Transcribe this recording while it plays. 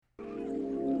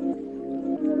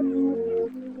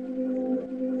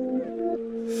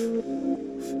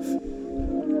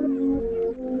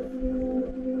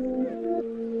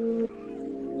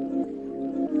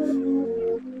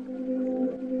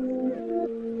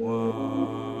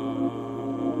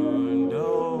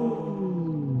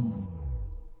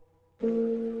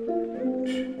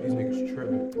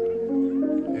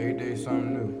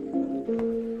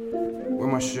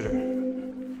shit up. I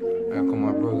gotta call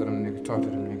my brother, them niggas, talk to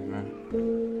them niggas, man.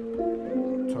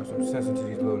 Talk some sense into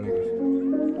these little niggas.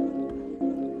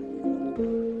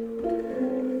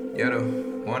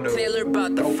 KingJuanDope. Taylor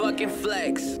about the fucking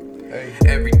flex. Hey.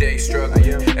 Everyday struggling,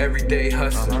 everyday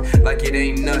hustling, like it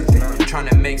ain't nothing.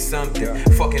 Tryna make something,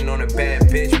 fucking on a bad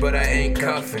bitch, but I ain't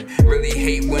cuffing. Really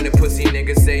hate when a pussy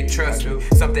nigga say trust me.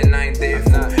 Something I ain't there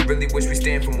for. Really wish we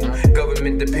stand for more.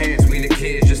 Government the parents, we the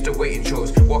kids, just awaiting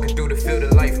chores. Walking through the field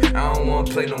of life, I don't wanna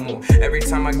play no more. Every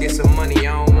time I get some money,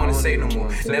 I don't wanna say no more.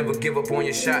 Never give up on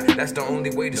your shot, that's the only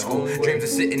way to school. Dreams of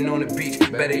sitting on the beach,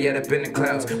 better yet up in the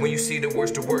clouds. When you see the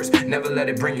worst, never let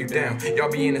it bring you down.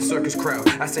 Y'all be in a circus crowd,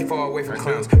 I say far away from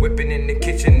clowns. Whipping in the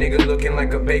kitchen, nigga looking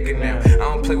like a baker now. I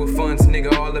don't play with funds,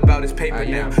 nigga, all about his paper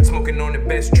now. Smoking on the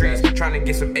best trees, trying to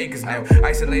get some acres now.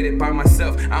 Isolated by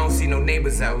myself, I don't see no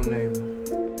neighbors out.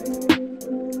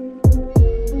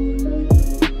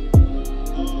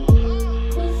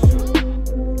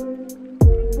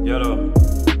 Yo, though.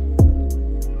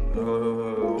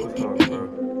 What's up, bro?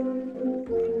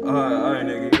 Alright,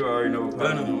 nigga, you already know.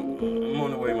 I'm on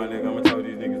the way, my nigga. I'ma talk to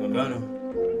these niggas on the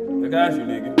way. I got you,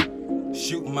 nigga.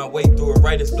 Shooting my way through a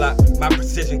writer's block. My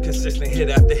precision consistent, hit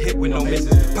after hit with no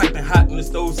misses. Piping hot in the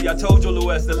stove, see I told your little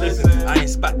ass to listen. I ain't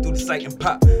spot through the sight and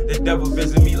pop. The devil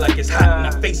visit me like it's hot. And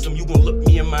I face him, you gon' look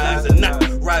me in my eyes or not.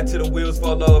 Ride till the wheels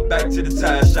fall off, back to the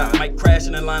tire shop. Might crash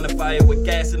in a line of fire with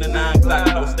gas in the 9 o'clock.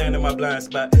 Don't stand in my blind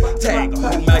spot. Tag a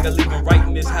whole mag, I leave him right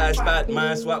in this high spot.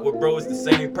 Mind swap with bro, it's the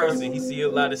same person. He see a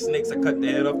lot of snakes, I cut the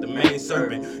head off the main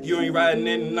serpent. You ain't riding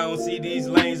in and I don't see these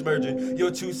lanes merging.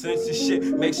 Your 2 cents is shit,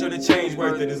 make sure the change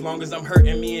worth it. As long as I'm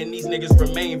hurting, me and these niggas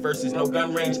remain versus no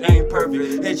gun range ain't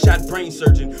perfect. Headshot brain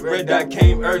surgeon, red dot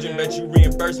came urgent. Bet you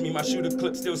reimburse me, my shooter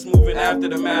clip still smoothing after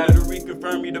the matter to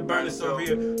reconfirm me the burner so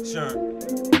real. Sure.